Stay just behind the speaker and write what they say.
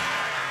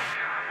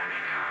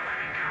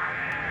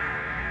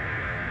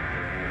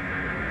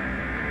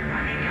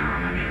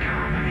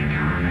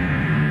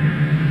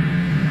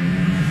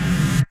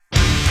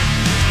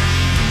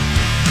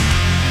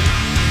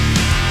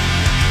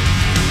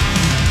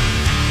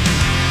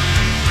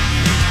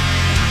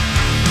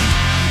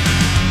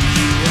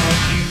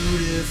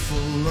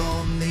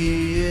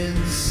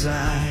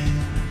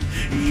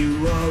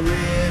You are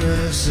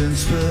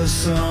innocence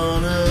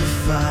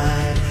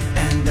personified,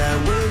 and I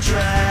will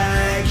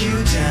drag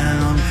you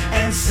down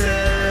and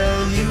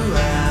sell you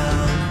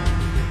out.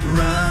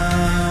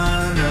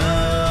 Run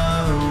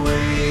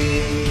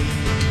away.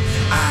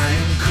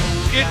 I'm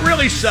cold. It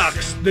really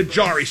sucks that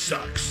Jarry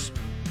sucks.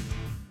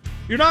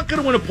 You're not going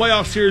to win a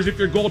playoff series if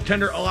your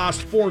goaltender allows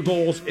 4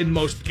 goals in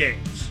most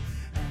games.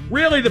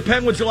 Really, the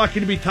Penguins are lucky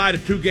to be tied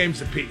at 2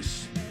 games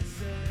apiece.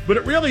 But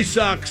it really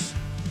sucks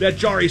that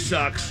Jarry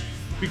sucks,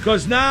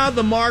 because now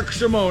the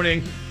marks are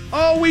moaning,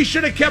 oh, we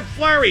should have kept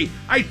Fleury.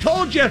 I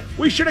told you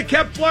we should have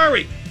kept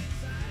Fleury.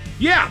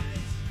 Yeah,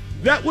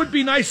 that would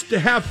be nice to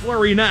have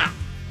Fleury now.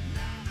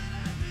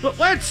 But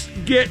let's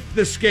get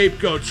the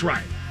scapegoats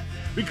right,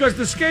 because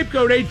the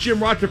scapegoat ain't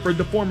Jim Rutherford,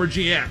 the former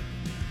GM.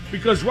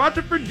 Because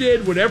Rutherford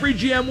did what every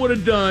GM would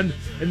have done,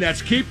 and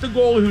that's keep the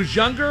goalie who's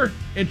younger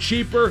and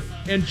cheaper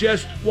and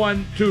just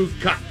won 2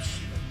 cups.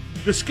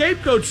 The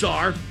scapegoats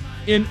are,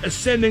 in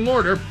ascending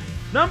order,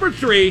 number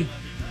 3,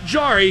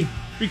 Jarry,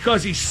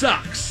 because he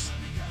sucks.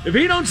 If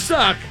he don't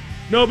suck,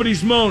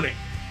 nobody's moaning.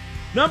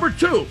 Number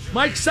 2,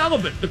 Mike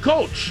Sullivan, the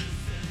coach,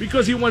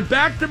 because he went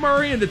back to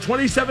Murray in the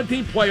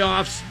 2017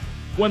 playoffs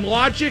when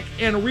logic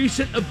and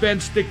recent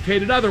events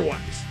dictated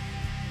otherwise.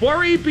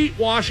 Fleury beat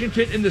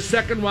Washington in the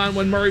second round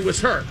when Murray was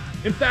hurt.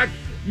 In fact,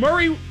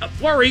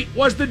 Fleury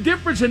was the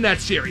difference in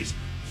that series.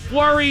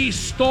 Fleury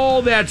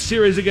stole that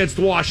series against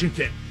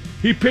Washington.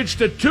 He pitched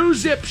a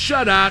 2-zip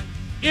shutout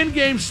in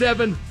Game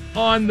 7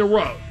 on the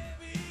road.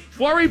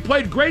 Fleury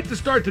played great to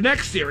start the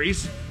next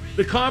series,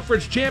 the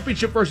conference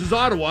championship versus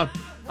Ottawa,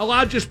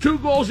 allowed just 2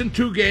 goals in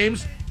 2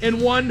 games, and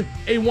won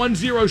a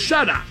 1-0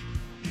 shutout.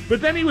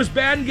 But then he was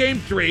bad in Game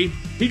 3,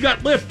 he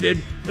got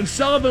lifted, and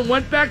Sullivan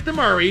went back to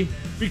Murray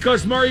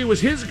because Murray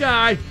was his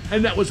guy,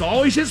 and that was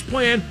always his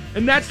plan,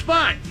 and that's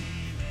fine.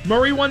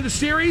 Murray won the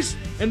series,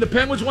 and the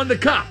Penguins won the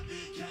cup.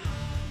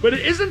 But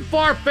it isn't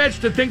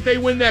far-fetched to think they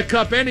win that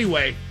cup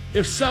anyway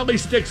if Sully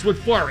sticks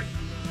with Fleury.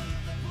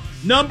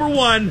 Number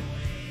 1,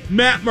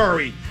 Matt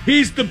Murray.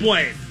 He's to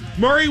blame.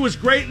 Murray was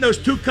great in those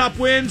 2 cup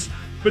wins,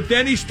 but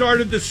then he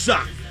started to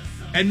suck.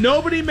 And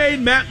nobody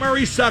made Matt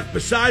Murray suck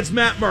besides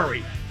Matt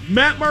Murray.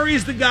 Matt Murray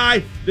is the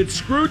guy that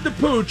screwed the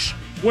pooch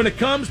when it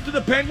comes to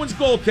the Penguins'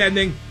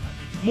 goaltending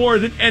more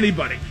than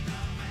anybody.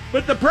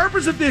 But the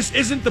purpose of this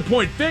isn't to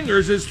point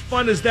fingers, as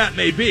fun as that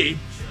may be.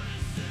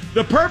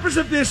 The purpose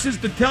of this is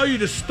to tell you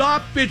to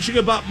stop bitching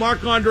about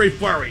Marc-Andre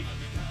Fleury.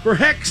 For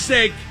heck's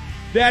sake,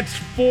 that's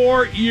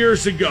 4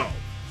 years ago.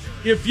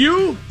 If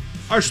you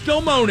are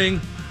still moaning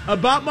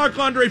about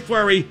Marc-Andre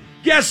Fleury,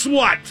 guess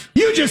what?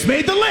 You just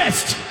made the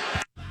list!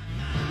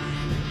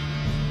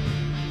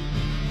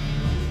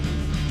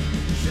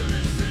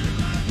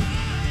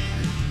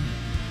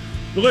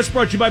 The list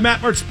brought to you by Matt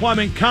Mertz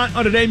Plumbing. Count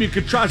on a name you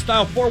can trust.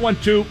 Dial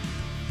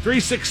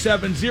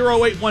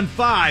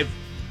 412-367-0815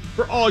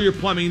 for all your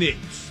plumbing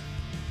needs.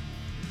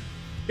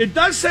 It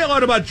does say a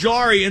lot about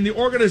Jarry and the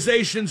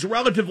organization's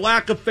relative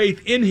lack of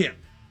faith in him.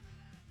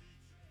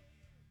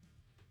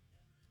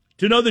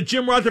 To know that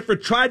Jim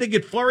Rutherford tried to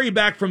get Fleury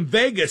back from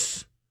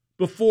Vegas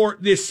before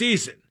this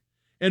season.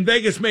 And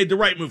Vegas made the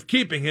right move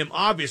keeping him,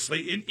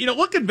 obviously. And,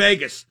 look at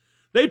Vegas.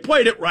 They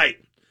played it right.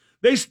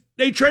 They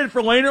traded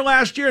for Lehner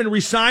last year and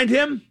re-signed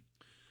him,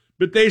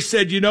 but they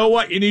said, you know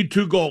what, you need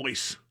 2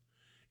 goalies.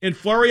 And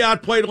Fleury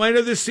outplayed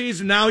Lehner this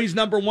season. Now he's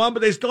number 1,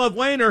 but they still have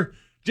Lehner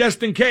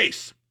just in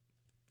case.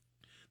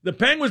 The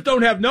Penguins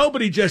don't have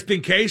nobody just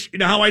in case. You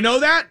know how I know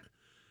that?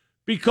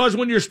 Because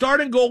when your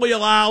starting goalie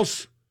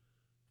allows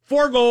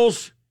 4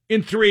 goals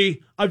in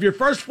 3 of your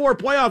first 4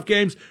 playoff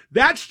games,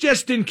 that's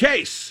just in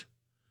case.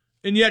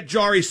 And yet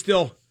Jarry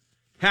still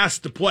has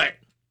to play.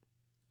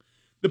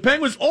 The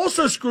Penguins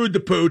also screwed the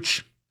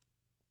pooch,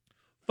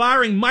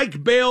 firing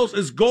Mike Bales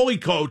as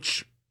goalie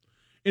coach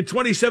in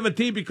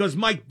 2017 because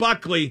Mike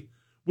Buckley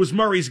was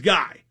Murray's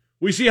guy.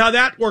 We see how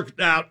that worked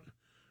out.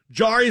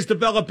 Jarry is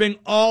developing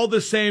all the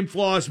same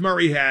flaws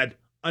Murray had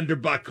under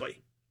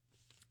Buckley.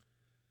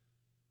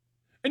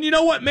 And you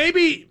know what?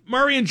 Maybe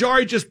Murray and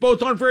Jarry just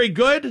both aren't very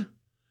good,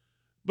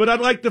 but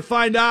I'd like to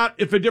find out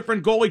if a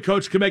different goalie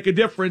coach can make a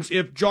difference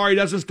if Jarry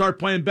doesn't start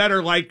playing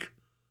better like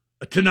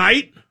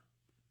tonight.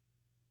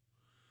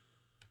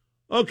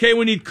 Okay,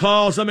 we need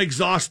calls. I'm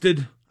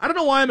exhausted. I don't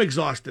know why I'm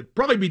exhausted.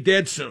 Probably be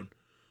dead soon.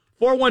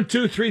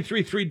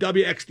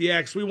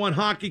 412-333-WXDX. We want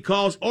hockey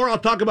calls, or I'll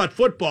talk about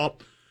football,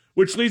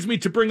 which leads me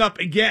to bring up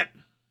again.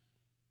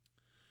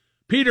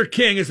 Peter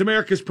King is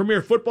America's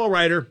premier football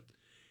writer.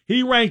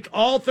 He ranked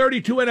all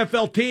 32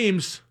 NFL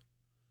teams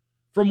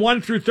from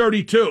 1 through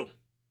 32.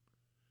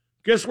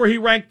 Guess where he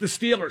ranked the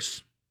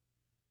Steelers?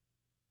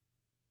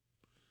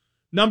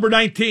 Number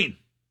 19.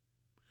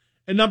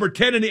 And number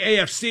 10 in the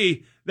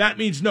AFC. That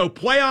means no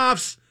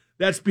playoffs.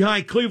 That's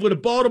behind Cleveland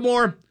and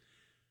Baltimore.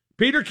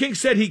 Peter King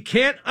said he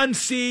can't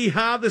unsee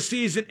how the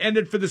season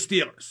ended for the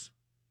Steelers.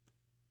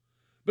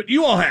 But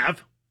you all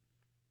have.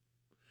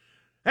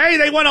 Hey,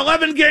 they won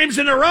 11 games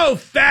in a row,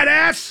 fat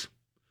ass.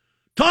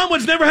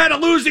 Tomlin's never had a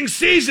losing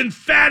season,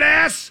 fat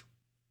ass.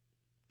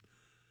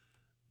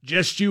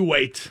 Just you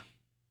wait.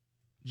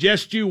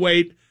 Just you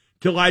wait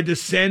till I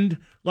descend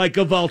like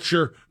a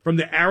vulture from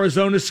the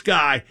Arizona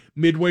sky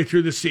midway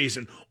through the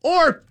season.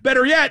 Or,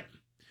 better yet,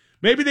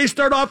 maybe they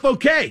start off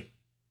okay.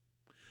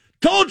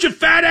 Told you,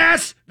 fat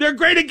ass. They're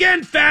great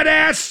again, fat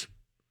ass.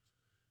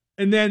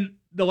 And then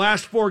the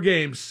last 4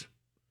 games,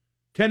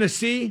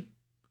 Tennessee,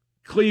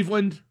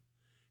 Cleveland,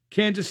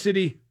 Kansas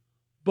City,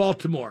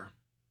 Baltimore.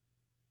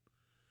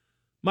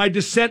 My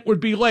descent would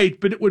be late,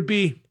 but it would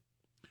be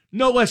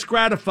no less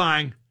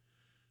gratifying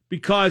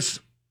because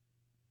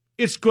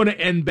it's going to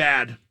end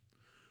bad.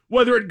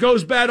 Whether it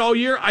goes bad all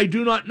year, I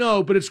do not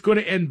know, but it's going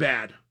to end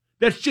bad.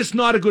 That's just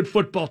not a good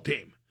football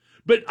team.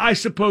 But I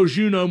suppose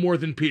you know more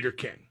than Peter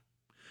King.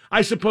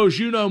 I suppose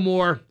you know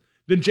more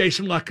than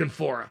Jason La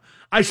Canfora.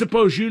 I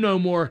suppose you know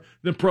more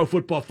than Pro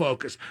Football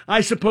Focus. I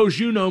suppose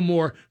you know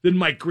more than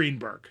Mike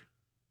Greenberg.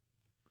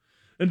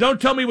 And don't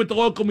tell me what the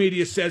local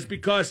media says,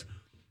 because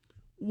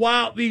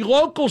while the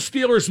local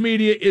Steelers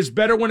media is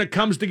better when it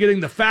comes to getting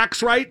the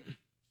facts right,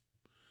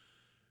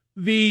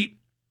 the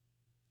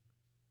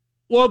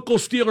local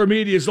Steeler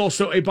media is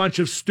also a bunch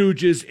of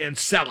stooges and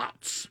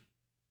sellouts.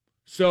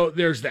 So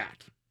there's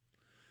that.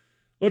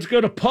 Let's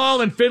go to Paul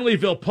in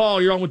Finleyville.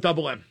 Paul, you're on with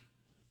Double M.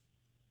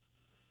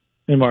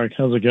 Hey, Mark.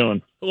 How's it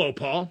going? Hello,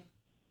 Paul.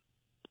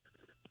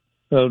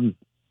 What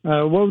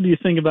would you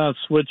think about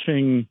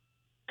switching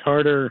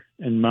Carter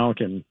and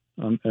Malkin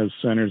as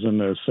centers in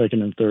the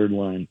second and third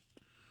line?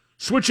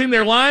 Switching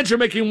their lines or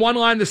making one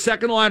line the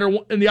second line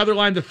or in the other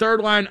line the third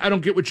line? I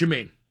don't get what you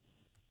mean.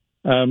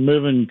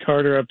 Moving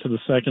Carter up to the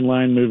second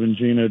line, moving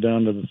Gino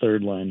down to the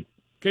third line.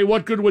 Okay,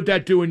 what good would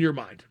that do in your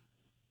mind?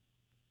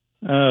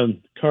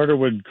 Carter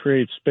would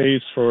create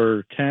space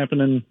for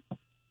Kapanen.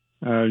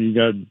 You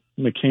got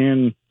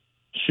McCann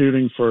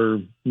shooting for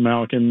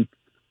Malkin.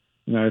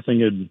 I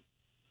think it'd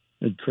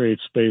create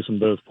space in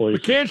both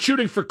places. McCann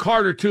shooting for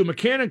Carter, too.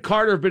 McCann and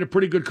Carter have been a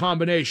pretty good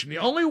combination. The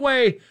only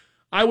way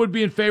I would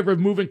be in favor of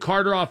moving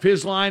Carter off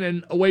his line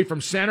and away from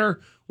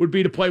center would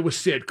be to play with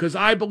Sid, because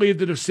I believe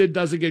that if Sid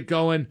doesn't get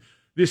going,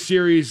 this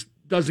series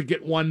doesn't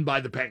get won by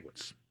the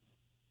Penguins.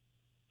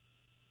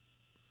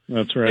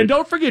 That's right. And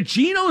don't forget,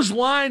 Gino's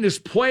line is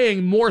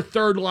playing more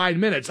third-line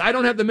minutes. I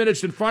don't have the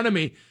minutes in front of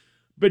me,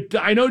 but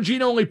I know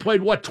Gino only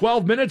played,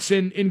 12 minutes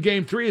in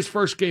Game 3, his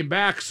first game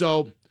back,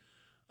 so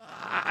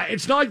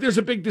it's not like there's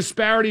a big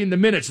disparity in the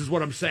minutes is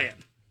what I'm saying.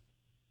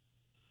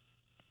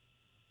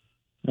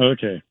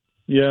 Okay.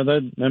 Yeah,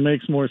 that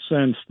makes more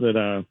sense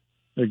that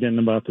they're getting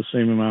about the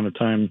same amount of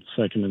time,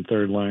 second and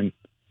third line.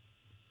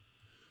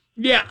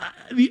 Yeah,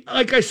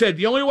 like I said,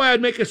 the only way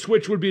I'd make a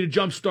switch would be to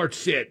jumpstart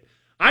Sid.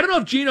 I don't know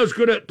if Gino's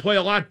going to play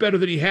a lot better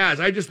than he has.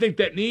 I just think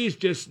that knee's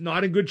just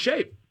not in good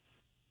shape.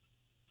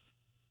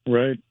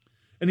 Right.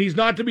 And he's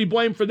not to be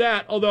blamed for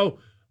that, although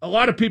a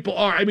lot of people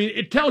are. I mean,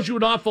 it tells you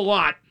an awful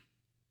lot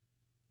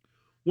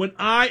when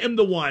I am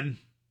the one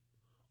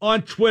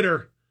on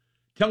Twitter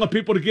telling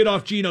people to get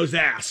off Gino's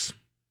ass.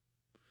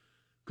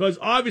 Because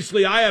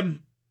obviously I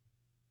am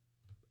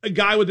a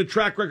guy with a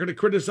track record of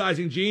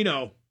criticizing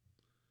Gino,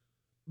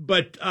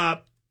 but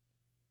I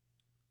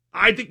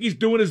think he's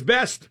doing his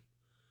best.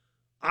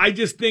 I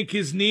just think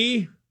his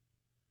knee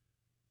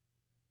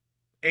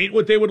ain't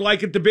what they would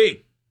like it to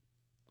be.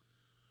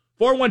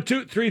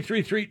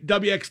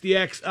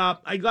 412-333-WXDX.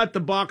 I got the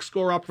box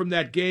score up from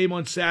that game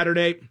on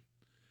Saturday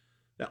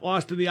that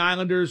lost to the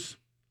Islanders.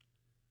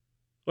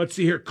 Let's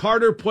see here.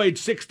 Carter played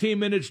 16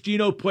 minutes.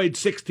 Gino played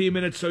 16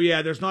 minutes. So,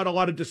 yeah, there's not a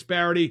lot of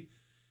disparity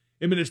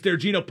in minutes there.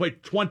 Gino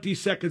played 20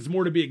 seconds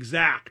more to be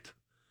exact.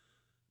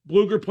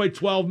 Bluger played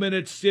 12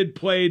 minutes. Sid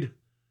played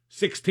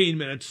 16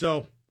 minutes.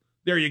 So,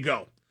 there you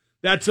go.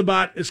 That's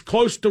about as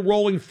close to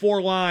rolling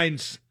 4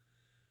 lines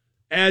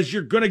as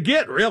you're going to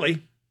get,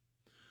 really.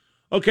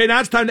 Okay, now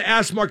it's time to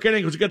Ask Mark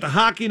Anything, because we got the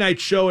Hockey Night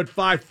Show at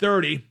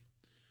 5:30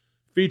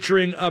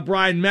 featuring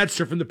Brian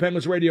Metzer from the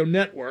Penguins Radio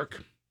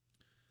Network.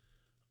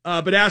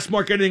 But Ask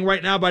Mark Anything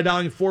right now by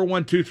dialing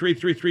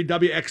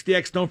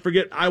 412-333-WXDX. Don't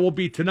forget, I will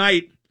be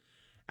tonight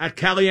at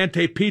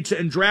Caliente Pizza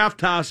and Draft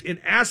House in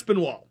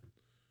Aspinwall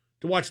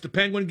to watch the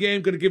Penguin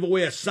game. Going to give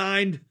away a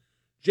signed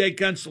Jake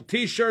Gunsel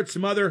t-shirt,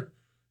 some other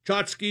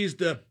tchotchkes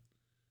to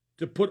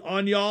put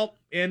on y'all,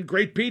 and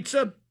great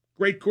pizza,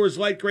 great Coors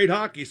Light, great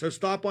hockey. So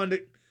stop on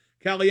to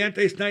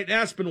Caliente's tonight in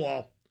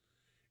Aspinwall.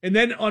 And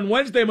then on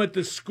Wednesday, I'm at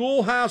the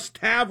Schoolhouse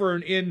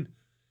Tavern in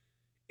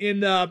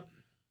Claridge,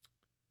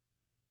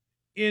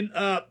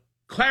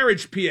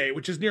 PA,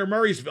 which is near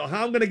Murraysville.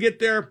 How I'm going to get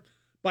there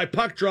by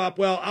puck drop,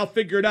 well, I'll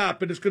figure it out,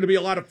 but it's going to be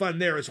a lot of fun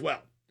there as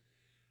well.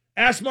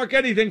 Ask Mark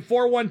Anything,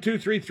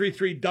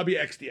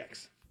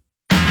 412-333-WXDX.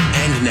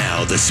 And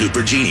now the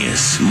super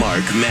genius,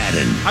 Mark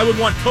Madden. I would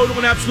want total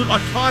and absolute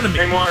autonomy.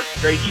 Hey, Mark,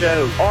 great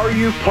show. Are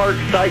you part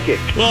psychic?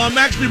 Well, I'm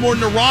actually more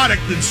neurotic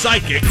than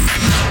psychic.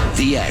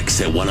 The X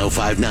at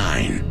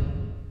 105.9.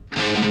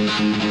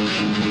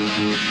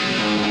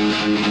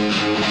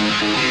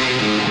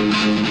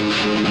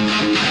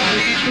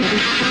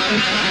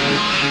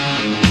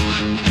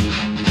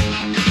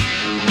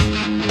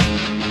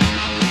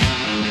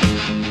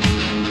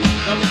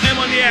 M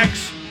on the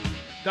X.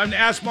 Time to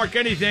Ask Mark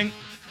Anything.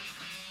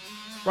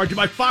 Brought to you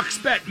by Fox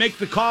Bet. Make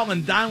the call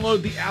and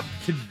download the app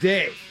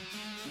today.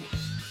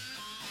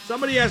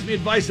 Somebody asked me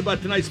advice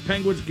about tonight's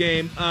Penguins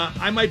game.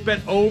 I might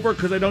bet over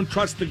because I don't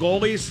trust the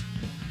goalies.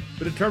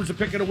 But in terms of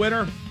picking a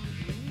winner,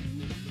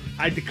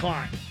 I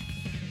decline.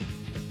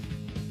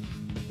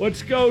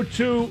 Let's go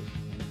to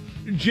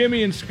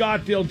Jimmy in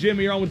Scottsdale.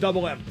 Jimmy, you're on with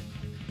Double M.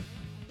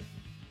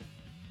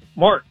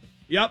 Mark,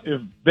 Yep.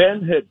 if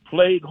Ben had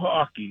played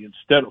hockey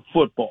instead of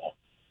football,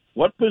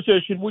 what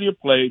position would he have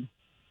played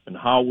and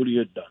how would he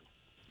have done?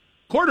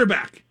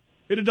 Quarterback.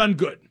 It'd have done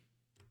good.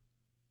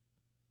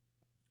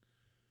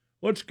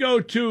 Let's go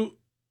to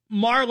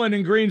Marlon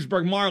in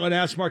Greensburg. Marlon,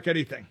 ask Mark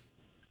anything.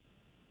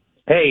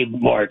 Hey,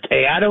 Mark.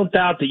 Hey, I don't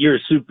doubt that you're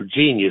a super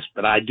genius,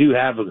 but I do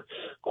have a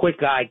quick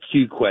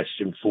IQ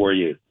question for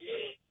you.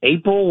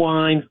 April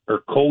wine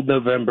or cold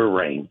November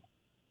rain?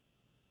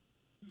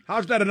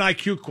 How's that an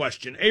IQ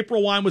question?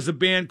 April Wine was a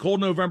band, Cold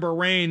November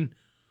Rain,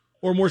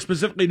 or more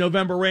specifically,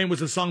 November Rain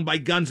was a song by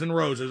Guns N'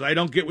 Roses. I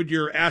don't get what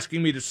you're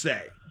asking me to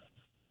say.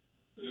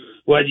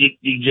 Well,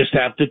 you just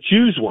have to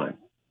choose one.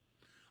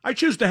 I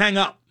choose to hang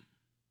up.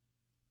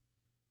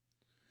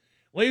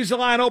 Leaves the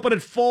line open at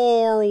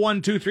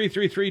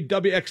 412-333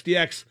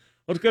 WXDX.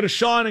 Let's go to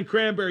Sean and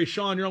Cranberry.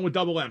 Sean, you're on with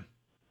Double M.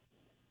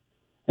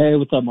 Hey,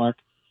 what's up, Mark?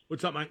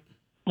 What's up, Mike?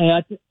 Hey,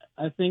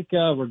 I think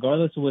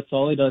regardless of what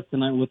Sully does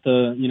tonight with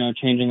the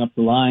changing up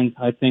the lines,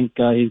 I think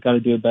he's got to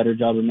do a better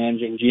job of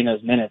managing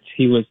Gino's minutes.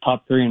 He was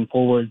top 3 in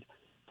forward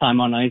time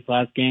on ice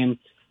last game.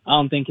 I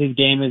don't think his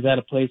game is at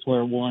a place where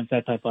it warrants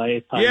that type of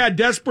ice time. Yeah,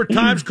 desperate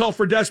times call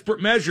for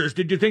desperate measures.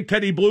 Did you think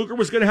Teddy Bluger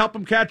was going to help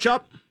him catch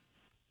up?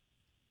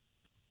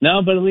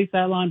 No, but at least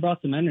that line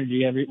brought some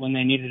energy when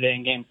they needed it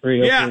in Game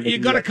 3. Yeah, you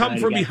got to come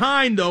from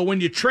behind, though, when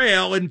you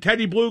trail, and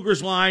Teddy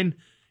Bluger's line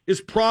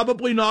is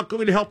probably not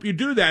going to help you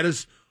do that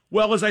as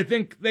well as I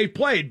think they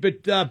played.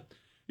 But,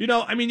 you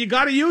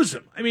got to use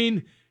them. I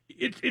mean,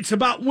 it's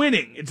about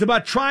winning. It's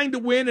about trying to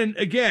win, and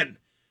again,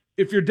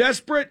 if you're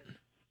desperate,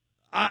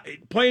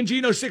 playing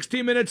Gino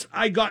 16 minutes,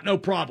 I got no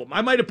problem.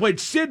 I might have played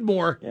Sid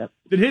more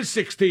than his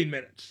 16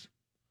 minutes.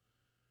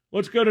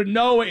 Let's go to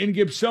Noah in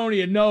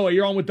Gibsonia. Noah,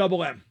 you're on with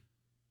Double M.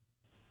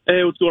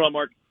 Hey, what's going on,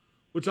 Mark?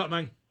 What's up,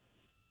 man?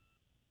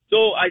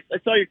 So I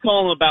saw your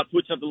column about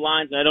switching up the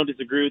lines, and I don't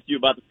disagree with you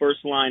about the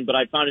first line, but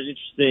I found it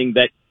interesting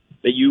that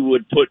you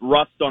would put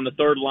Rust on the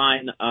third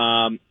line.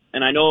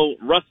 And I know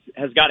Rust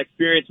has got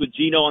experience with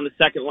Gino on the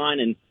second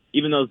line, and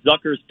even though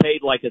Zucker's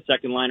paid like a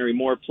second liner, he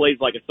more plays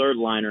like a third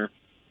liner.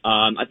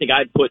 I think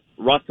I'd put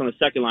Rust on the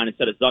second line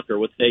instead of Zucker.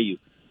 What say you?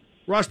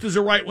 Rust is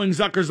a right wing,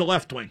 Zucker's a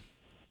left wing.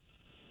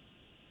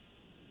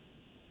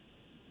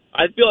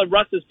 I feel like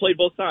Rust has played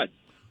both sides.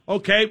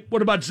 Okay,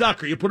 what about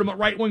Zucker? You put him at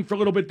right wing for a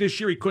little bit this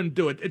year. He couldn't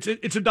do it.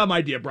 It's a dumb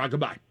idea, bro.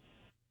 Goodbye.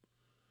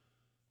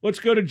 Let's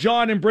go to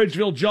John in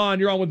Bridgeville. John,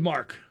 you're on with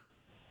Mark.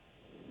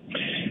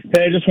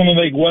 Hey, I just want to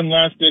make one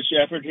last-ditch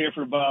effort here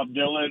for Bob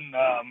Dylan.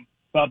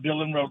 Bob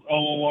Dylan wrote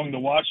All Along the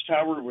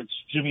Watchtower, which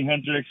Jimi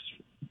Hendrix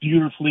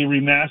beautifully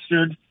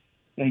remastered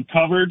and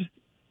covered.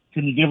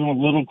 Can you give him a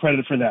little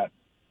credit for that?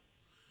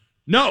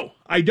 No,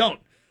 I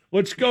don't.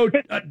 Let's go.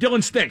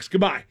 Dylan stinks.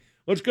 Goodbye.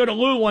 Let's go to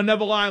Lou on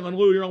Neville Island.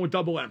 Lou, you're on with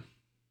Double M.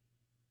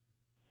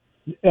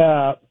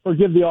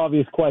 Forgive the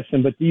obvious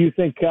question, but do you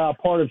think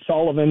part of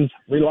Sullivan's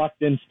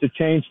reluctance to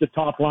change the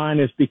top line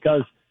is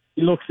because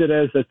he looks at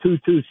it as a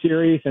 2-2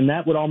 series, and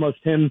that would almost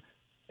him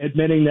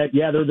admitting that,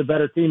 yeah, they're the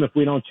better team. If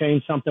we don't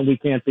change something, we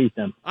can't beat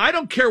them? I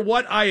don't care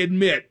what I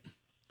admit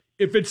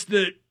if it's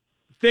the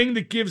thing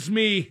that gives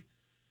me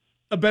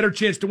a better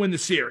chance to win the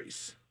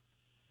series.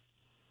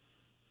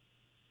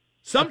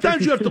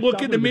 Sometimes you have to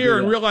look in the mirror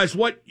and realize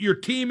what your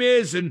team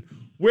is and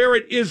where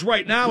it is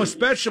right now,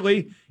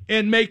 especially,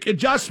 and make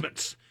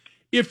adjustments.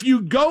 If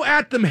you go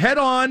at them head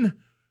on,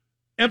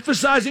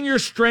 emphasizing your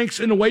strengths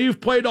in the way you've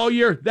played all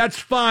year, that's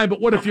fine,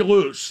 but what if you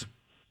lose?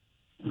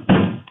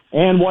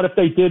 And what if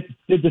they did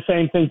the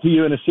same thing to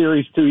you in a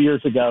series 2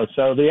 years ago?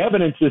 So the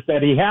evidence is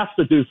that he has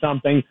to do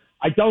something.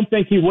 I don't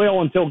think he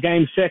will until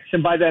Game 6,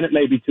 and by then it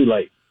may be too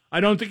late. I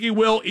don't think he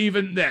will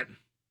even then.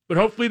 But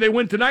hopefully they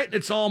win tonight, and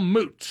it's all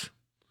moot.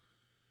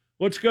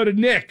 Let's go to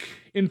Nick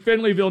in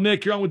Finleyville.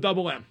 Nick, you're on with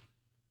Double M.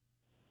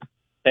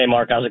 Hey,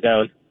 Mark, how's it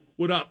going?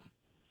 What up?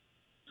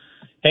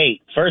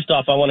 Hey, first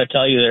off, I want to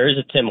tell you there is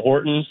a Tim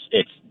Hortons.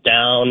 It's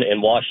down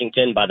in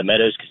Washington by the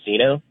Meadows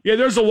Casino. Yeah,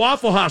 there's a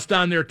Waffle House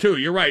down there, too.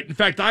 You're right. In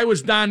fact, I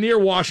was down near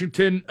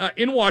Washington,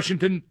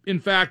 in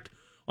fact,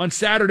 on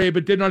Saturday,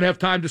 but did not have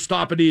time to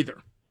stop it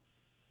either.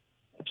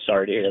 I'm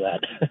sorry to hear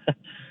that.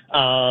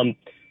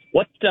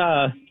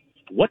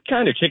 What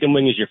kind of chicken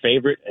wing is your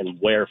favorite and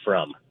where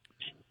from?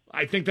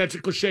 I think that's a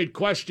cliched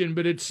question,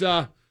 but it's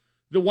the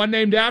one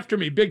named after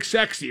me, Big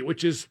Sexy,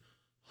 which is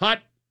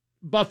hot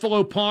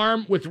buffalo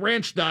parm with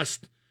ranch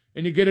dust,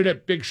 and you get it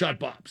at Big Shot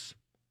Bob's.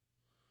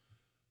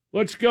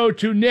 Let's go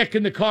to Nick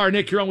in the car.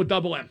 Nick, you're on with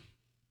Double M.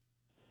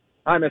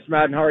 Hi, Mr.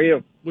 Madden. How are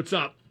you? What's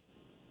up?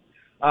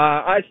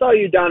 I saw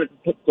you down at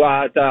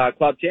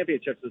Club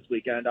Championships this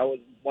weekend. I was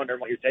wondering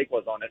what your take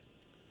was on it.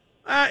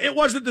 It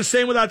wasn't the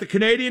same without the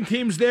Canadian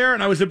teams there,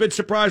 and I was a bit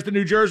surprised the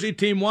New Jersey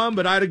team won,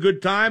 but I had a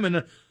good time,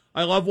 and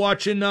I love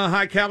watching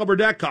high-caliber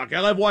deck hockey. I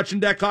love watching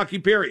deck hockey,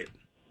 period.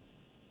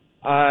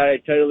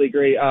 I totally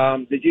agree.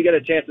 Did you get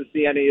a chance to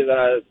see any of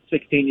the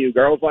 16U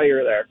girls while you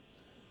were there?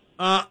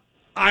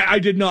 I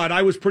did not.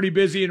 I was pretty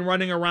busy and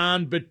running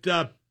around, but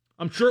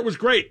I'm sure it was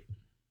great.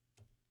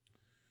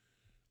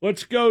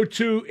 Let's go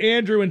to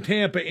Andrew in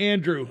Tampa.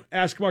 Andrew,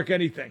 ask Mark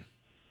anything.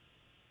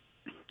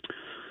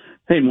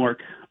 Hey,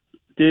 Mark.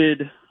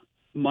 Did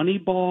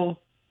Moneyball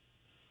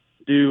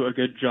do a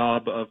good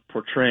job of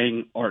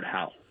portraying Art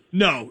Howe?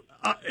 No.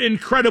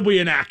 Incredibly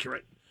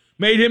inaccurate.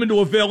 Made him into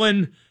a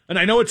villain, and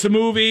I know it's a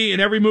movie,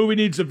 and every movie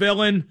needs a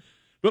villain,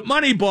 but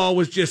Moneyball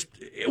was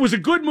it was a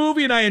good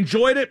movie, and I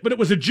enjoyed it, but it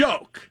was a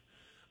joke.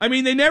 I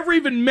mean, they never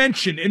even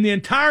mentioned in the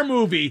entire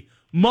movie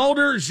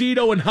Mulder,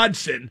 Zito, and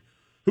Hudson,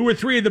 who were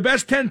 3 of the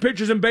best 10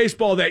 pitchers in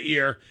baseball that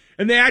year,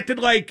 and they acted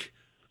like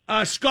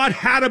Scott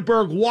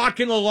Hatteberg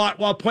walking a lot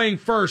while playing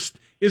first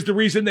is the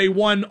reason they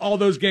won all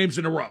those games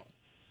in a row.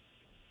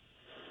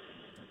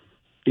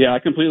 Yeah, I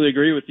completely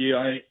agree with you.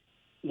 I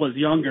was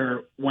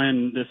younger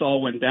when this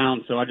all went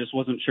down, so I just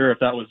wasn't sure if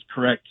that was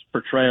correct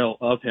portrayal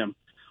of him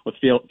with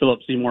Philip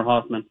Seymour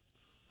Hoffman.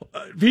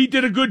 He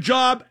did a good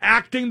job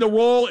acting the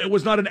role. It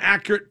was not an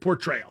accurate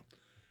portrayal.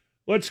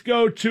 Let's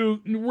go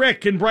to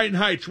Rick in Brighton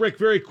Heights. Rick,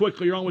 very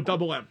quickly, you're on with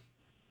Double M.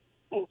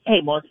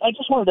 Hey, Mark, I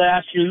just wanted to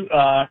ask you,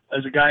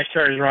 as a guy who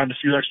carries around a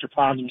few extra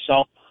pounds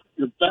himself,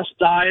 your best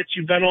diets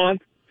you've been on,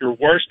 your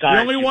worst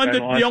diets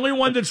The only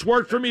one that's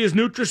worked for me is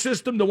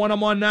Nutrisystem, the one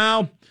I'm on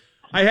now.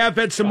 I have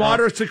had some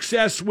moderate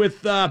success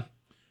with the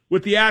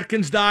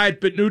Atkins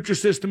diet, but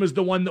Nutrisystem is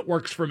the one that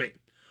works for me.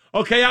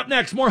 Okay, up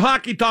next, more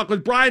hockey talk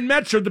with Brian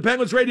Metzer of the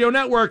Penguins Radio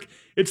Network.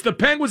 It's the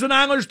Penguins and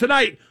Islanders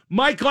tonight.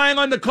 Mike Lang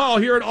on the call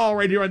here at All,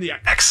 right here on the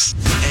X.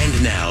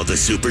 And now the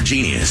super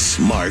genius,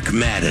 Mark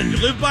Madden. You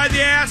live by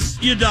the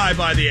ass, you die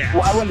by the ass.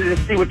 Well, I wanted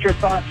to see what your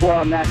thoughts were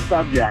on that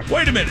subject.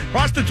 Wait a minute,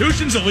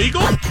 prostitution's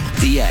illegal?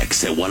 The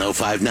X at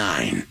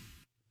 105.9.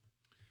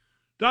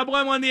 Double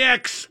M on the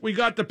X. We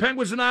got the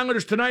Penguins and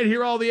Islanders tonight.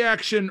 Hear all the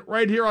action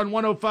right here on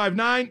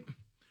 105.9.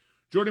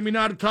 Joining me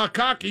now to talk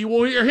hockey. You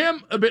will hear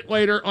him a bit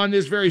later on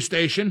this very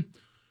station.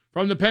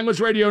 From the Penguins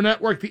Radio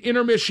Network, the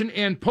intermission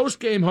and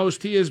post-game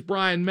host, he is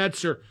Brian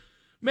Metzer.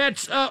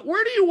 Metz,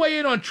 where do you weigh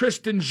in on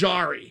Tristan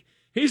Jarry?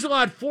 He's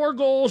allowed 4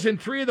 goals in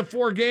 3 of the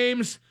 4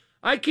 games.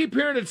 I keep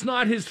hearing it's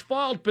not his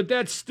fault, but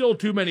that's still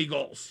too many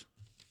goals.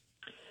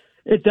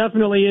 It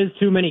definitely is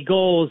too many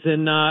goals,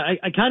 and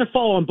I kind of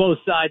fall on both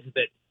sides of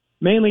it,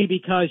 mainly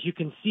because you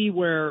can see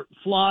where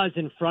flaws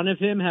in front of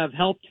him have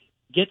helped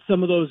get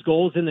some of those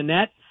goals in the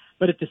net.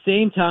 But at the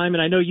same time,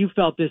 and I know you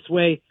felt this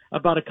way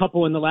about a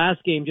couple in the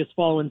last game, just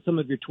following some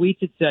of your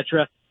tweets,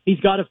 etc., he's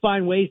got to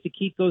find ways to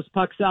keep those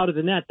pucks out of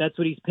the net. That's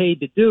what he's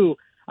paid to do.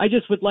 I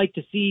just would like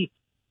to see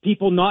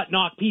people not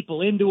knock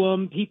people into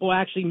him, people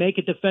actually make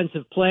a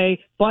defensive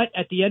play. But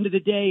at the end of the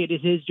day, it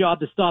is his job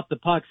to stop the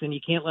pucks, and you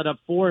can't let up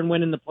 4 and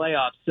win in the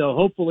playoffs. So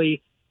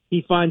hopefully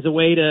he finds a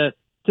way to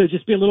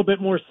just be a little bit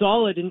more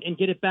solid and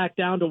get it back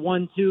down to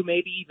 1, 2,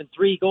 maybe even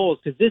 3 goals.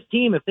 Because this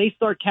team, if they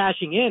start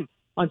cashing in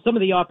on some of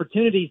the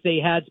opportunities they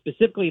had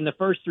specifically in the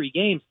first 3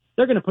 games,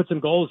 they're going to put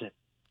some goals in.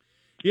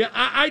 Yeah,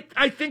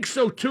 I think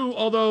so too,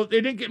 although they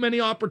didn't get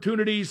many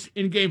opportunities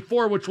in Game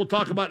 4, which we'll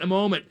talk about in a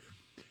moment.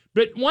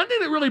 But one thing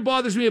that really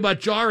bothers me about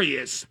Jarry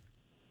is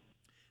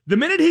the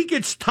minute he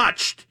gets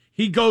touched,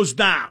 he goes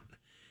down.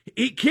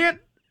 He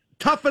can't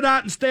tough it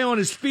out and stay on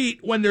his feet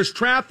when there's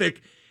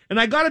traffic.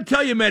 And I got to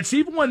tell you, Mets,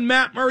 even when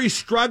Matt Murray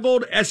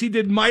struggled, as he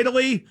did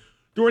mightily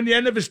during the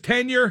end of his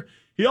tenure,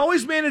 he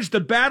always managed to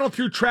battle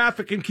through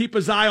traffic and keep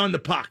his eye on the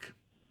puck.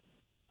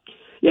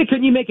 Yeah,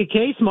 couldn't you make a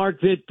case, Mark,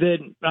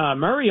 that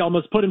Murray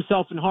almost put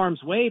himself in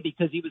harm's way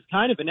because he was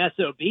kind of an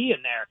SOB in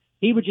there?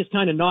 He would just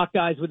kind of knock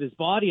guys with his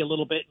body a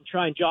little bit and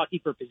try and jockey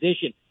for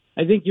position.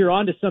 I think you're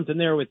onto something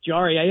there with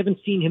Jarry. I haven't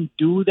seen him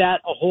do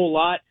that a whole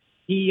lot.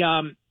 He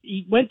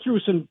went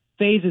through some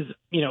phases,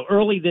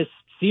 early this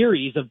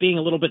series of being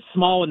a little bit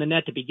small in the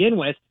net to begin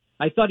with.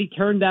 I thought he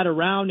turned that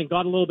around and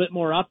got a little bit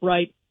more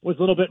upright, was a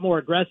little bit more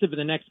aggressive in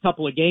the next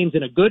couple of games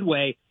in a good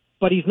way,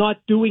 but he's not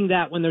doing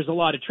that when there's a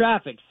lot of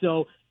traffic.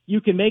 So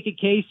you can make a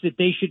case that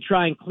they should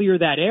try and clear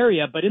that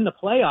area, but in the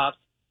playoffs,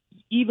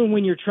 even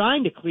when you're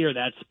trying to clear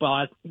that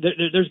spot,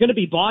 there's going to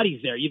be bodies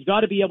there. You've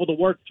got to be able to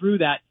work through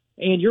that.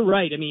 And you're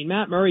right. I mean,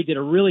 Matt Murray did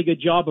a really good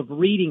job of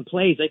reading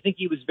plays. I think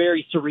he was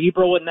very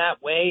cerebral in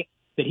that way,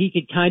 that he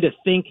could kind of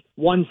think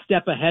one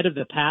step ahead of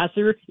the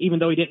passer, even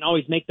though he didn't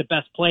always make the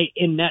best play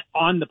in net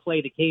on the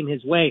play that came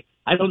his way.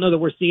 I don't know that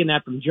we're seeing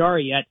that from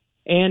Jarry yet.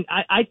 And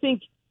I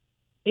think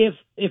if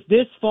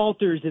this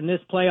falters in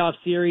this playoff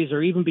series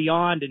or even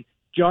beyond, and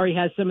Jarry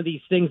has some of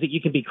these things that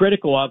you can be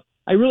critical of,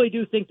 I really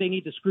do think they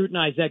need to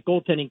scrutinize that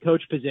goaltending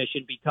coach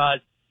position, because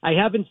I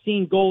haven't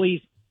seen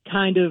goalies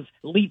kind of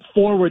leap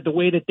forward the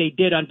way that they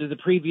did under the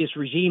previous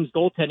regime's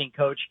goaltending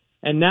coach.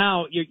 And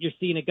now you're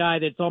seeing a guy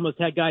that's almost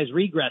had guys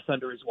regress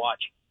under his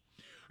watch.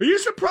 Are you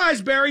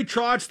surprised Barry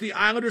Trotz, the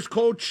Islanders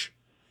coach,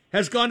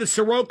 has gone to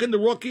Sorokin, the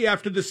rookie,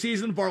 after the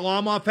season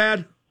Varlamov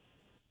had?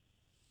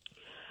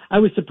 I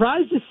was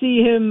surprised to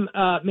see him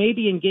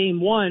maybe in game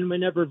one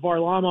whenever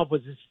Varlamov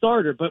was his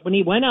starter. But when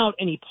he went out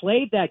and he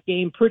played that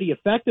game pretty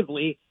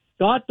effectively,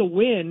 got the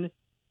win,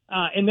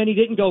 and then he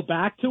didn't go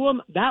back to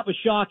him, that was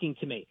shocking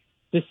to me.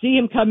 To see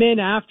him come in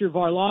after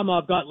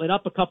Varlamov got lit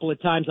up a couple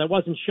of times, I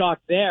wasn't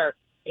shocked there.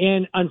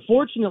 And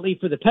unfortunately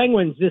for the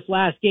Penguins, this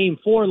last game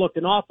 4 looked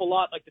an awful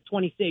lot like the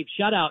 20-save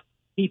shutout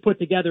he put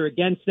together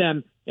against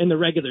them in the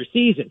regular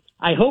season.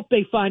 I hope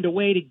they find a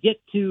way to get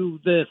to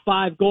the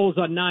 5 goals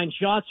on 9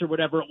 shots or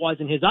whatever it was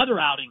in his other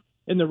outing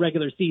in the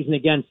regular season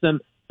against them.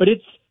 But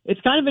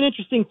it's kind of an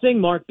interesting thing,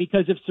 Mark,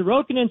 because if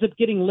Sorokin ends up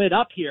getting lit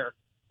up here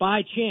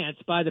by chance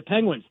by the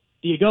Penguins,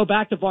 do you go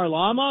back to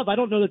Varlamov? I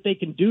don't know that they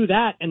can do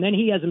that. And then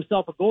he has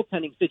himself a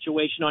goaltending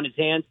situation on his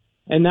hands.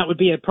 And that would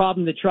be a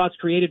problem that Trotz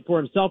created for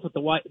himself with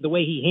the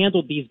way he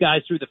handled these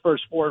guys through the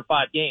first 4 or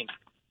 5 games.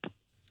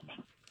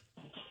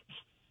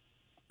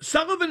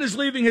 Sullivan is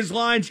leaving his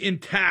lines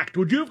intact.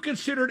 Would you have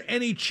considered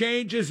any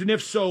changes, and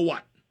if so,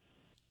 what?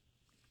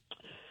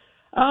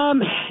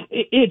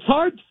 It's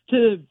hard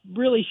to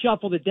really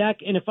shuffle the deck,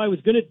 and if I was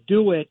going to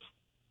do it,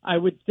 I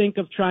would think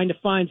of trying to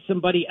find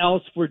somebody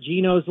else for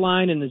Gino's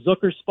line in the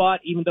Zucker spot,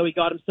 even though he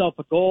got himself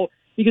a goal.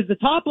 Because the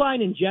top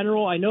line in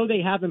general, I know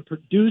they haven't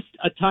produced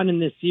a ton in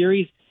this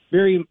series,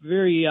 very,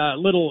 very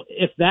little,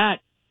 if that,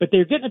 but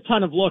they're getting a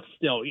ton of looks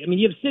still. I mean,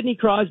 you have Sidney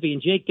Crosby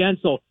and Jake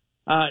Gensel.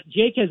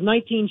 Jake has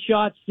 19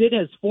 shots, Sid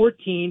has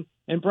 14,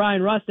 and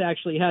Brian Rust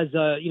actually has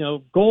a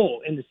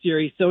goal in the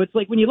series. So it's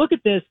like when you look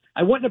at this,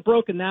 I wouldn't have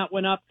broken that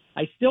one up.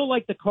 I still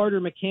like the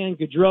Carter, McCann,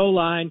 Gaudreau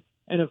line,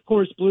 and of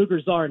course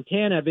Blueger, Czar, and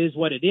Tanev is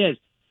what it is.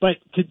 But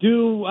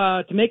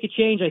to make a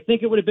change, I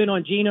think it would have been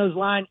on Gino's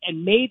line,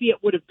 and maybe it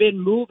would have been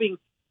moving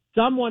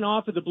someone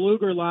off of the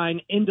Blueger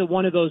line into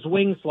one of those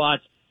wing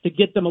slots to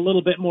get them a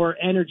little bit more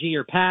energy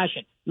or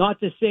passion. Not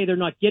to say they're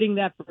not getting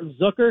that from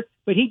Zucker,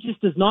 but he just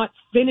does not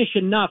finish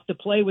enough to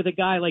play with a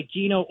guy like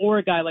Gino or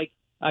a guy like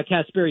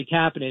Kasperi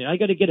Kapanen. I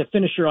got to get a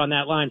finisher on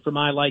that line for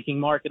my liking,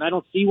 Mark, and I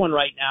don't see one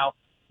right now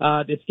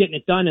that's getting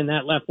it done in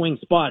that left wing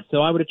spot.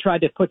 So I would have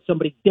tried to put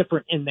somebody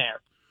different in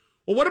there.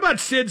 Well, what about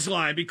Sid's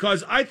line?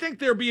 Because I think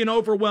they're being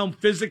overwhelmed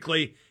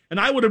physically, and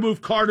I would have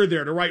moved Carter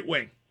there to right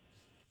wing.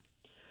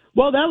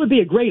 Well, that would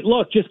be a great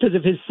look just because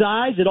of his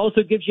size. It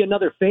also gives you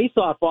another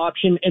face-off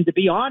option. And to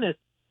be honest,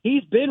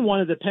 he's been one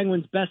of the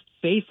Penguins' best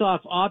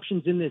face-off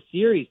options in this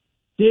series.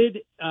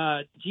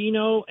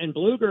 Gino and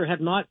Blueger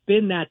have not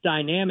been that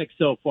dynamic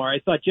so far. I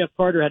thought Jeff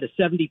Carter had a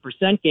 70%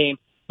 game,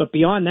 but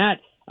beyond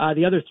that,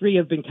 the other 3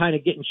 have been kind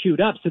of getting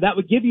chewed up. So that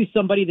would give you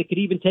somebody that could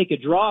even take a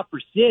draw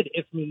for Sid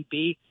if need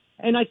be.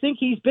 And I think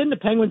he's been the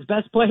Penguins'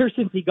 best player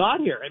since he got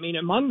here. I mean,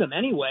 among them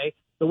anyway,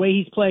 the way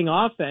he's playing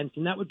offense,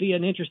 and that would be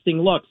an interesting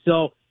look.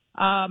 So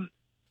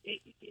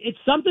it's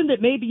something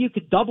that maybe you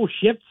could double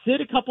shift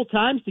Sid a couple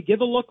times to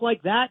give a look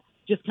like that,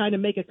 just kind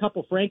of make a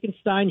couple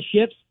Frankenstein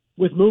shifts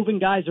with moving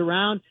guys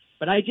around.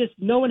 But I just,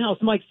 knowing how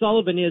Mike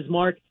Sullivan is,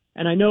 Mark,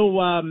 and I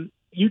know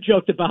you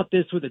joked about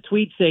this with a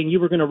tweet saying you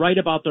were going to write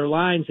about their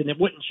lines and it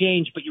wouldn't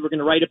change, but you were going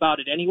to write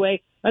about it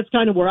anyway. That's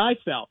kind of where I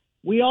felt.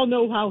 We all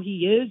know how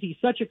he is. He's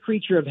such a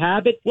creature of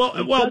habit.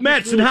 Well,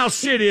 Mets, and how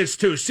Sid is,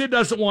 too. Sid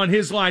doesn't want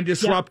his line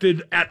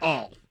disrupted at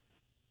all.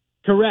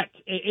 Correct.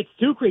 It's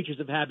 2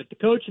 creatures of habit, the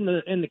coach and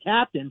the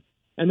captain,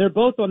 and they're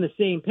both on the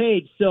same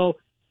page. So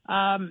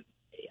I'm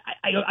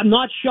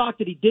not shocked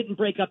that he didn't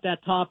break up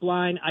that top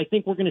line. I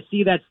think we're going to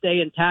see that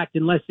stay intact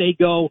unless they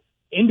go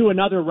into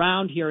another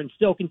round here and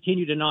still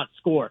continue to not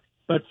score.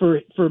 But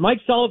for Mike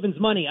Sullivan's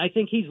money, I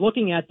think he's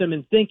looking at them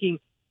and thinking,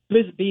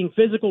 being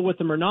physical with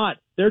them or not,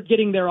 they're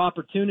getting their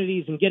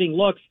opportunities and getting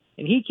looks.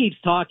 And he keeps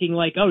talking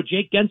like, oh,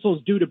 Jake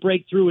Gensel's due to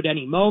break through at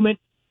any moment.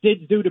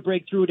 Sid's due to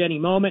break through at any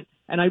moment.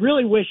 And I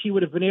really wish he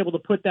would have been able to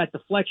put that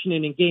deflection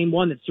in game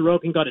 1 that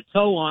Sorokin got a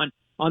toe on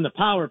the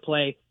power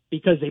play,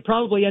 because they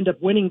probably end up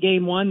winning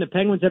game 1. The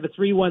Penguins have a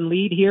 3-1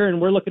 lead here,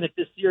 and we're looking at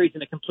this series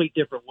in a complete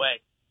different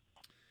way.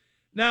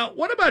 Now,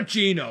 what about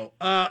Gino?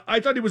 I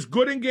thought he was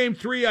good in game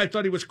 3. I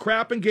thought he was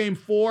crap in game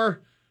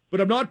 4. But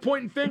I'm not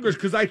pointing fingers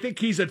because I think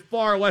he's at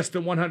far less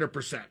than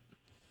 100%.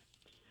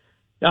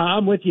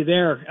 I'm with you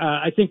there.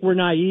 I think we're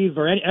naive,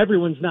 or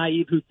everyone's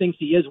naive who thinks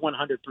he is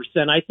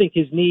 100%. I think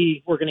his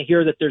knee, we're going to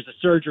hear that there's a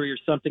surgery or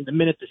something the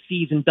minute the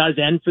season does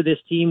end for this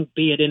team,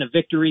 be it in a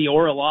victory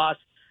or a loss.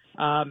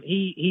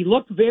 He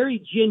looked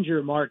very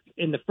ginger, Mark,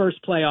 in the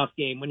first playoff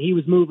game when he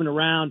was moving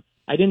around.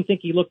 I didn't think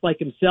he looked like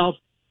himself.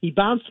 He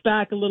bounced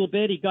back a little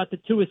bit. He got the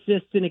 2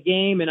 assists in a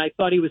game, and I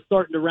thought he was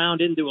starting to round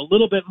into a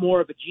little bit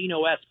more of a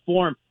Gino-esque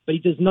form, but he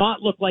does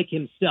not look like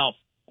himself.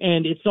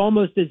 And it's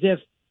almost as if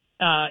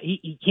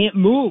he can't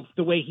move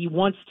the way he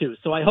wants to.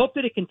 So I hope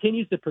that it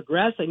continues to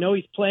progress. I know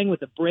he's playing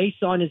with a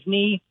brace on his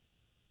knee.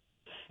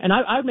 And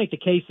I would make the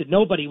case that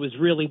nobody was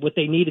really what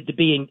they needed to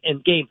be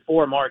in game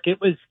 4, Mark. It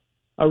was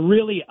a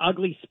really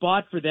ugly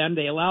spot for them.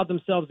 They allowed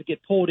themselves to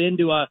get pulled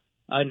into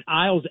an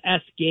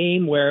Isles-esque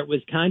game where it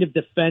was kind of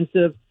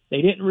defensive.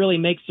 They didn't really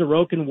make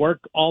Sorokin work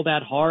all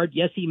that hard.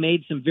 Yes, he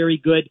made some very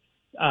good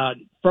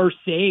first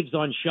saves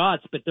on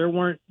shots, but there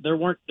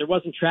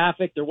wasn't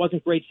traffic. There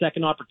wasn't great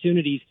second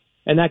opportunities,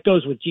 and that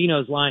goes with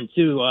Gino's line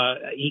too.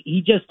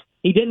 He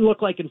didn't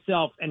look like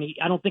himself, and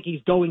I don't think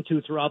he's going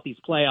to throughout these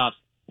playoffs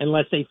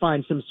unless they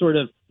find some sort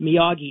of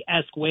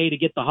Miyagi-esque way to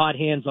get the hot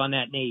hands on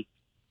that knee.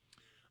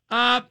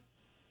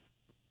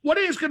 What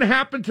is going to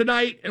happen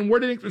tonight, and where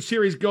do you think the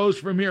series goes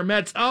from here?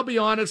 Mets, I'll be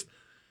honest,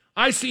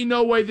 I see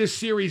no way this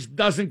series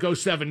doesn't go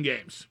 7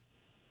 games.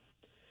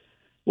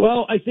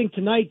 Well, I think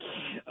tonight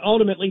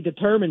ultimately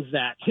determines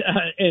that.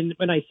 And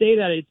when I say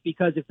that, it's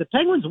because if the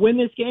Penguins win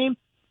this game,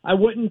 I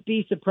wouldn't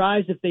be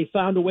surprised if they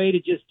found a way to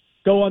just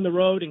go on the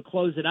road and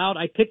close it out.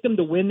 I picked them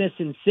to win this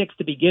in 6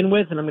 to begin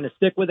with, and I'm going to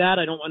stick with that.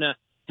 I don't want to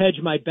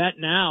hedge my bet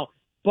now.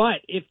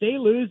 But if they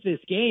lose this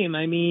game,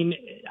 I mean,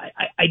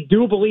 I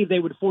do believe they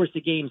would force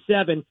a Game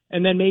 7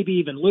 and then maybe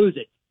even lose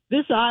it.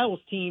 This Isles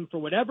team, for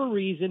whatever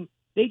reason,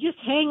 they just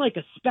hang like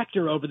a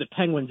specter over the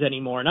Penguins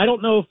anymore. And I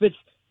don't know if it's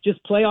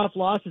just playoff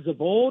losses of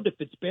old, if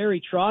it's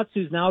Barry Trotz,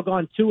 who's now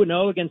gone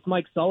 2-0 against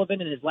Mike Sullivan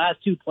in his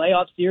last 2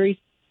 playoff series,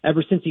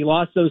 ever since he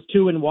lost those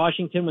 2 in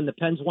Washington when the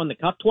Pens won the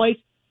Cup twice.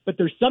 But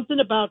there's something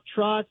about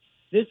Trotz,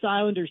 this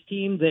Islanders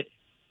team, that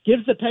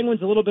gives the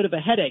Penguins a little bit of a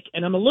headache.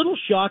 And I'm a little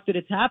shocked that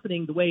it's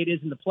happening the way it is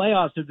in the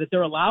playoffs, or that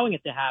they're allowing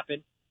it to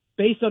happen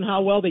based on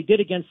how well they did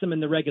against them in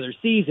the regular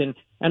season.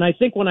 And I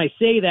think when I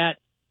say that,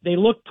 they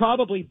look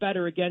probably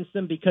better against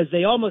them because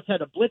they almost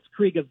had a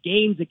blitzkrieg of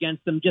games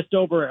against them just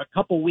over a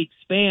couple weeks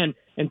span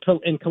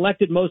and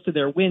collected most of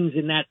their wins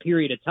in that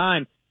period of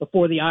time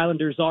before the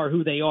Islanders are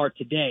who they are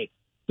today.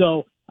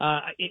 So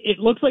it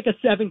looks like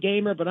a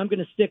 7-gamer, but I'm going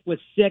to stick with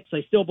 6.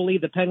 I still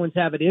believe the Penguins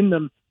have it in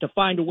them to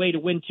find a way to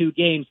win 2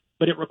 games,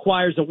 but it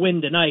requires a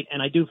win tonight,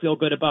 and I do feel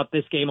good about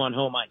this game on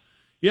home ice.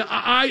 Yeah,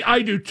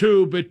 I do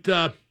too,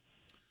 but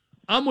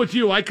I'm with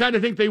you. I kind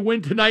of think they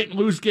win tonight and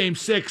lose Game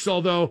 6,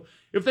 although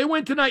if they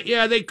win tonight,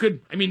 yeah, they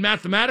could. I mean,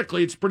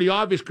 mathematically, it's pretty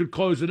obvious, could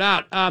close it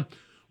out.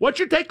 What's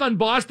your take on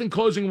Boston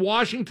closing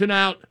Washington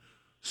out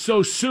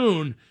so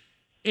soon?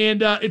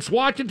 And it's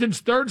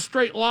Washington's 3rd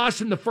straight loss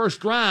in the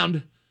first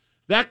round.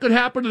 That could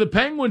happen to the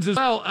Penguins as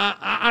well.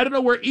 I don't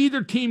know where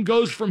either team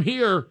goes from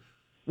here.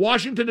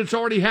 Washington, it's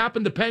already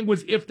happened. The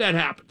Penguins, if that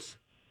happens.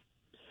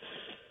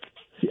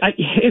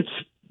 It's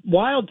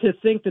wild to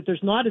think that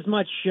there's not as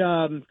much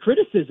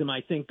criticism,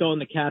 I think, going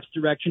the Caps'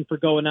 direction for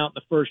going out in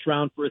the first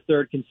round for a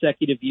 3rd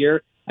consecutive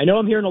year. I know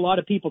I'm hearing a lot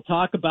of people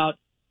talk about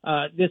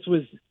this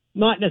was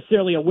not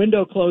necessarily a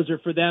window closer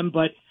for them,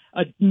 but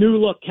a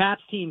new-look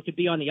Caps team could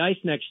be on the ice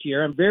next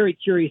year. I'm very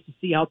curious to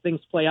see how things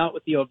play out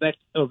with the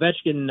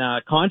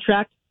Ovechkin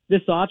contract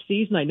this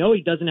offseason. I know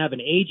he doesn't have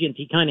an agent.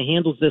 He kind of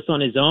handles this on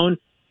his own,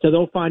 so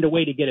they'll find a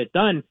way to get it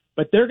done.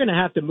 But they're going to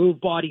have to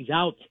move bodies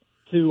out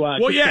to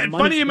well, yeah,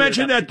 funny you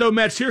mentioned that, though,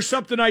 Mets. Here's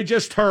something I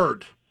just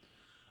heard.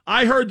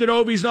 I heard that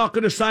Ovi's not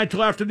going to sign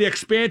till after the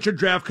expansion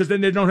draft because then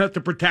they don't have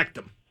to protect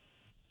him.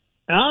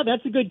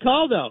 That's a good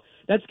call, though.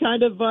 That's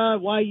kind of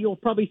why you'll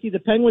probably see the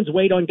Penguins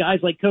wait on guys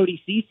like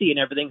Cody Ceci and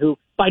everything, who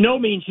by no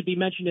means should be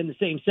mentioned in the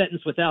same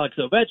sentence with Alex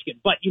Ovechkin,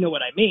 but you know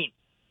what I mean.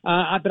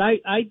 But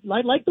I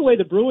like the way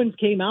the Bruins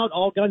came out,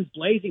 all guns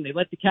blazing. They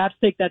let the Caps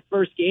take that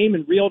first game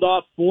and reeled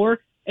off 4.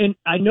 And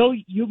I know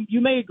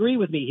you may agree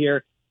with me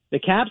here. The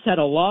Caps had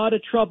a lot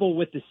of trouble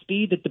with the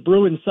speed that the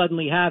Bruins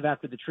suddenly have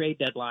after the trade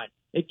deadline.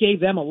 It gave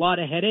them a lot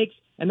of headaches,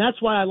 and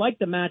that's why I like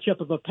the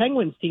matchup of a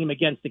Penguins team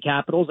against the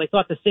Capitals. I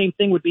thought the same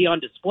thing would be on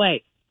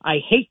display. I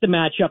hate the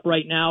matchup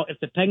right now if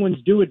the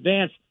Penguins do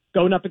advance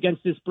going up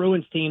against this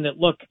Bruins team that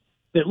look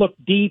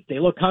deep, they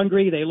look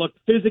hungry, they look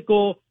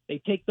physical,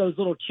 they take those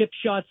little chip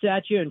shots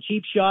at you and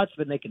cheap shots,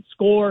 but they can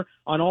score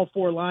on all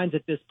 4 lines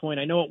at this point.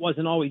 I know it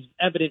wasn't always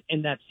evident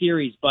in that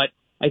series, but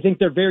I think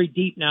they're very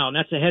deep now, and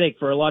that's a headache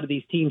for a lot of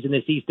these teams in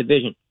this East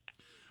Division.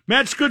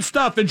 Matt's good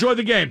stuff. Enjoy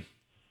the game.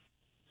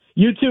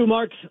 You too,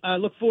 Mark. I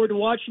look forward to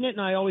watching it,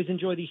 and I always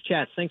enjoy these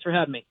chats. Thanks for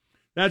having me.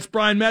 That's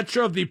Brian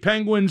Metzer of the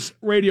Penguins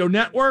Radio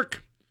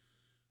Network.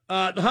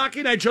 The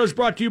Hockey Night Show is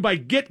brought to you by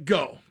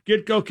GetGo.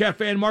 GetGo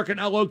Cafe and Market,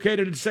 now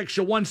located in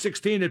Section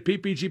 116 at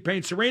PPG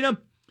Paints Arena.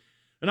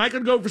 And I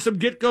could go for some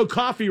GetGo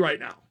coffee right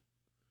now.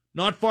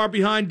 Not far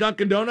behind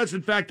Dunkin' Donuts.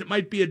 In fact, it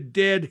might be a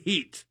dead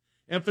heat.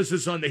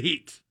 Emphasis on the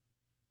heat.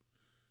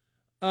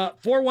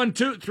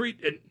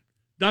 412-3...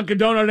 Dunkin'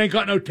 Donut ain't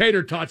got no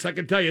tater tots, I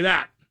can tell you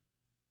that.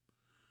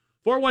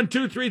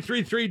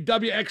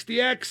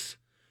 412-333-WXDX.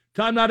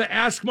 Time now to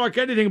ask Mark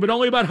anything, but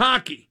only about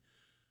hockey.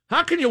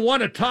 How can you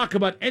want to talk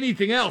about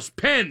anything else?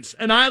 Pens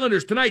and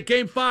Islanders tonight,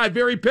 Game 5,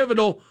 very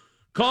pivotal.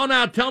 Call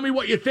now. Tell me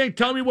what you think.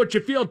 Tell me what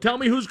you feel. Tell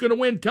me who's going to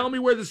win. Tell me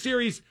where the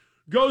series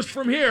goes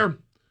from here.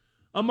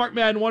 I'm Mark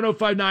Madden,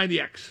 105.9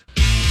 The X.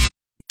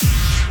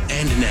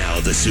 And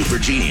now the super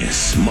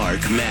genius, Mark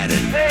Madden.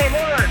 Hey,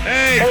 Mark.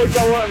 Hey. Hey,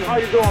 Dylan. How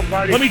you doing,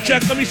 buddy? Let me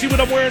check. Let me see what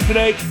I'm wearing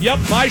today. Yep,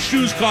 my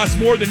shoes cost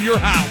more than your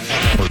house.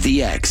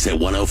 The X at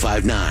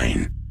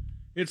 105.9.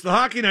 It's the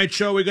Hockey Night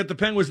Show. We got the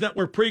Penguins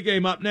Network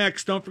pregame up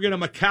next. Don't forget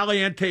I'm a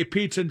Caliente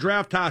Pizza and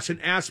Draft House in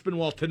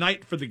Aspinwall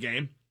tonight for the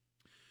game.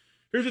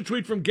 Here's a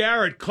tweet from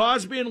Garrett.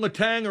 Crosby and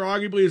Letang are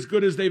arguably as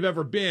good as they've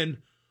ever been.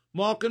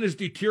 Malkin has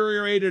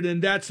deteriorated,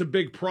 and that's a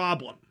big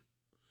problem.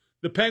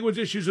 The Penguins'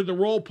 issues are the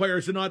role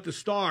players and not the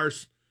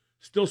stars.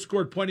 Still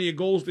scored plenty of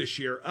goals this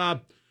year.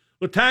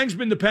 Letang's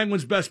been the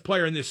Penguins' best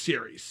player in this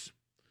series.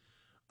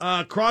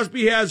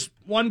 Crosby has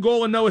 1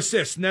 goal and no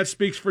assists, and that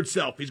speaks for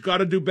itself. He's got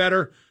to do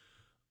better.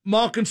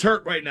 Malkin's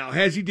hurt right now.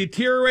 Has he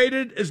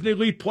deteriorated as an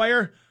elite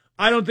player?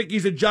 I don't think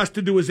he's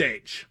adjusted to his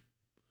age.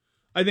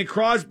 I think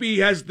Crosby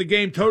has the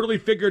game totally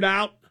figured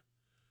out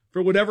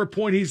for whatever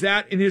point he's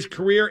at in his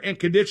career and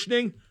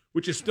conditioning,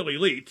 which is still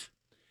elite.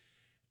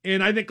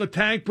 And I think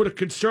Letang put a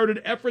concerted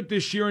effort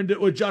this year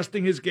into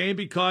adjusting his game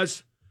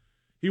because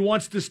he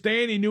wants to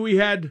stay and he knew he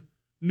had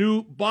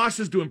new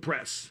bosses to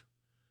impress.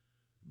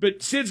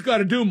 But Sid's got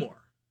to do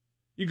more.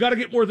 You got to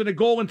get more than a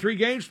goal in 3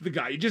 games for the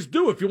guy. You just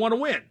do if you want to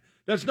win.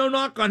 That's no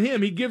knock on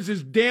him. He gives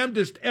his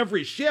damnedest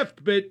every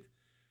shift, but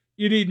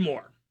you need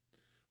more.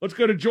 Let's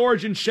go to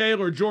George and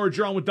Shaler. George,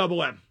 you're on with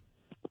Double M.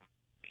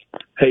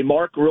 Hey,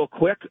 Mark, real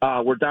quick.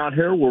 We're down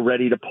here. We're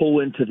ready to pull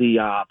into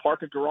the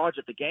parking garage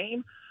at the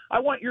game. I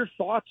want your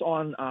thoughts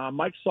on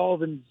Mike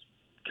Sullivan's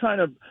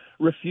kind of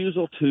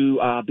refusal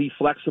to be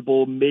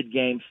flexible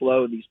mid-game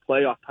flow in these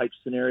playoff-type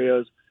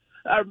scenarios.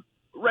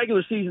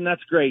 Regular season,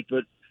 that's great,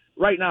 but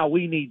right now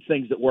we need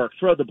things that work.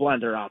 Throw the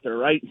blender out there,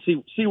 right?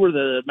 And see where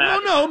the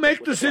match. No,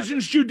 make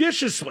decisions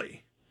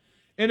judiciously.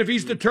 And if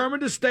he's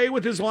determined to stay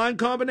with his line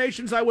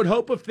combinations, I would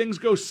hope if things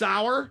go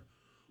sour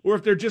or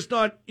if they're just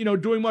not,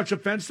 doing much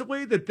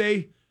offensively, that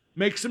they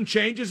make some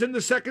changes in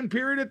the second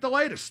period at the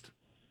latest.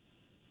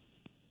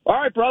 All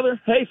right,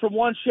 brother. Hey, from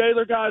one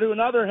Shaler guy to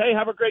another, hey,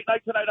 have a great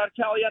night tonight on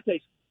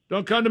Caliente.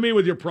 Don't come to me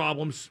with your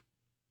problems.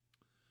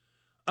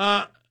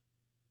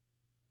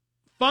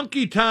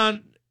 Funky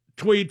Town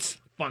tweets,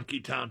 Funky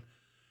Town.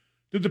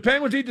 Did the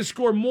Penguins need to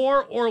score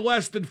more or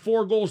less than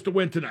 4 goals to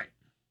win tonight?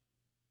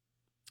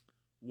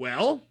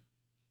 Well,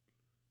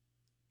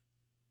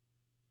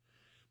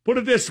 put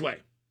it this way.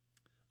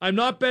 I'm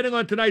not betting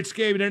on tonight's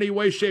game in any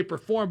way, shape, or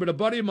form, but a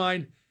buddy of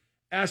mine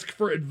asked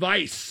for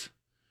advice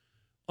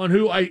on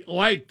who I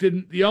liked,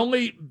 and the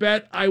only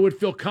bet I would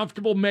feel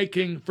comfortable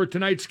making for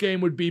tonight's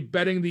game would be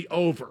betting the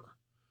over,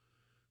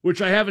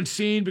 which I haven't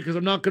seen because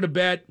I'm not going to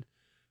bet.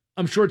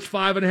 I'm sure it's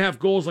 5.5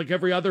 goals like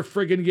every other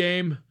friggin'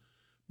 game,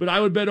 but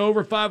I would bet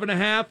over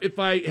 5.5 if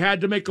I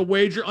had to make a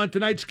wager on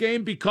tonight's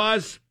game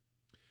because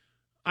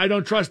I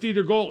don't trust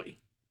either goalie.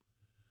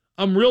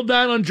 I'm real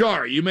down on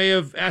Jari. You may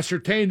have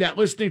ascertained that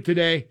listening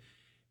today,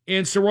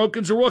 and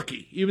Sorokin's a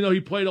rookie, even though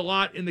he played a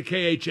lot in the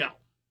KHL.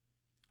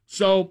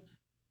 So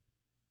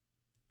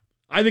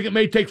I think it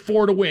may take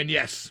 4 to win,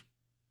 yes.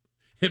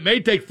 It may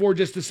take 4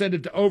 just to send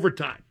it to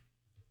overtime.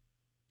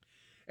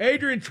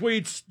 Adrian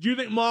tweets, do you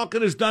think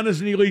Malkin is done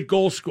as an elite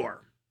goal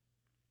scorer?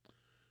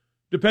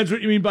 Depends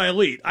what you mean by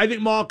elite. I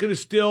think Malkin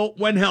is still,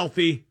 when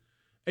healthy,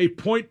 a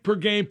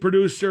point-per-game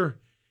producer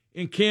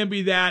and can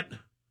be that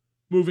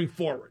moving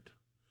forward.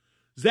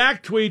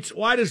 Zach tweets,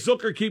 why does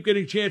Zucker keep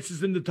getting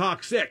chances in the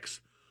top 6?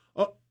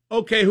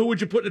 Okay, who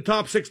would you put in the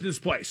top 6 in his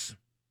place?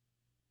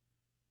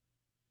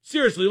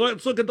 Seriously,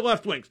 let's look at the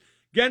left wings.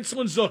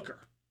 Gensel and Zucker,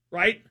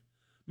 right?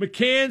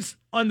 McCann's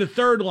on the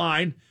third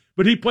line,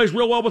 but he plays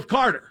real well with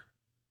Carter.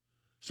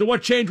 So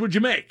what change would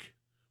you make?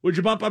 Would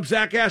you bump up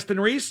Zach Aston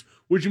Reese?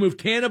 Would you move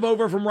Tanev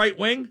over from right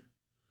wing?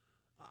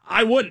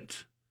 I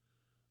wouldn't.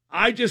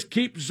 I just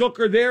keep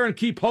Zucker there and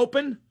keep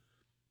hoping.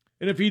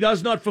 And if he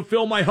does not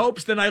fulfill my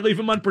hopes, then I leave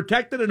him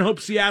unprotected and hope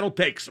Seattle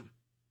takes him.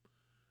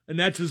 And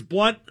that's as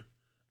blunt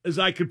as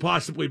I could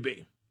possibly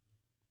be.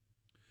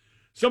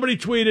 Somebody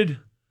tweeted,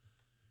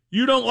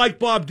 you don't like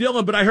Bob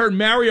Dylan, but I heard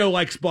Mario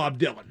likes Bob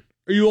Dylan.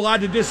 Are you allowed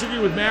to disagree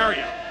with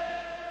Mario?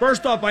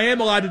 First off, I am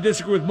allowed to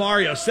disagree with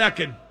Mario.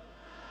 Second,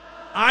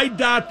 I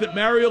doubt that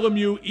Mario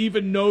Lemieux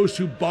even knows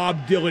who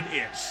Bob Dylan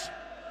is.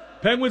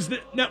 Penguins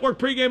Network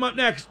pregame up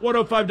next,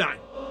 105.9.